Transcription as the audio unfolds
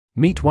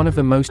Meet one of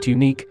the most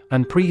unique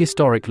and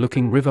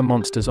prehistoric-looking river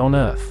monsters on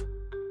Earth.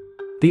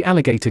 The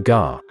alligator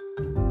gar.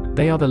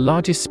 They are the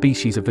largest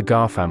species of the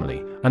gar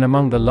family, and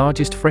among the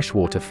largest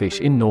freshwater fish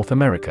in North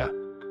America.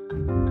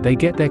 They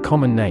get their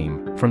common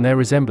name from their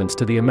resemblance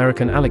to the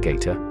American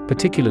alligator,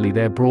 particularly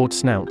their broad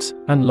snouts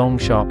and long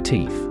sharp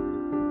teeth.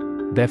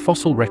 Their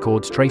fossil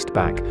records traced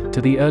back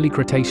to the early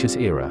Cretaceous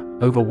era,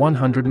 over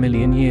 100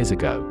 million years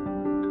ago.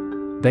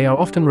 They are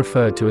often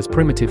referred to as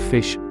primitive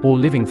fish or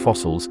living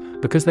fossils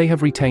because they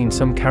have retained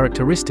some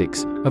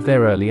characteristics of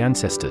their early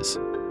ancestors.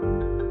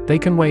 They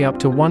can weigh up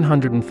to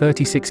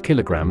 136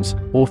 kilograms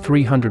or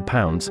 300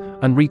 pounds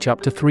and reach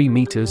up to 3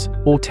 meters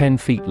or 10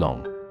 feet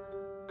long.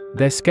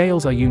 Their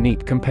scales are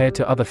unique compared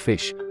to other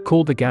fish,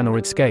 called the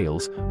ganoid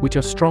scales, which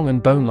are strong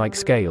and bone-like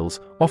scales,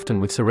 often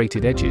with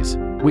serrated edges,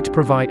 which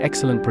provide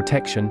excellent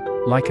protection,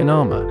 like an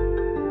armor.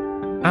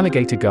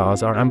 Alligator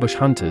gars are ambush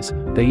hunters.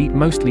 They eat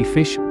mostly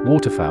fish,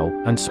 waterfowl,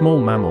 and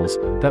small mammals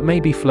that may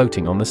be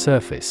floating on the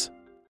surface.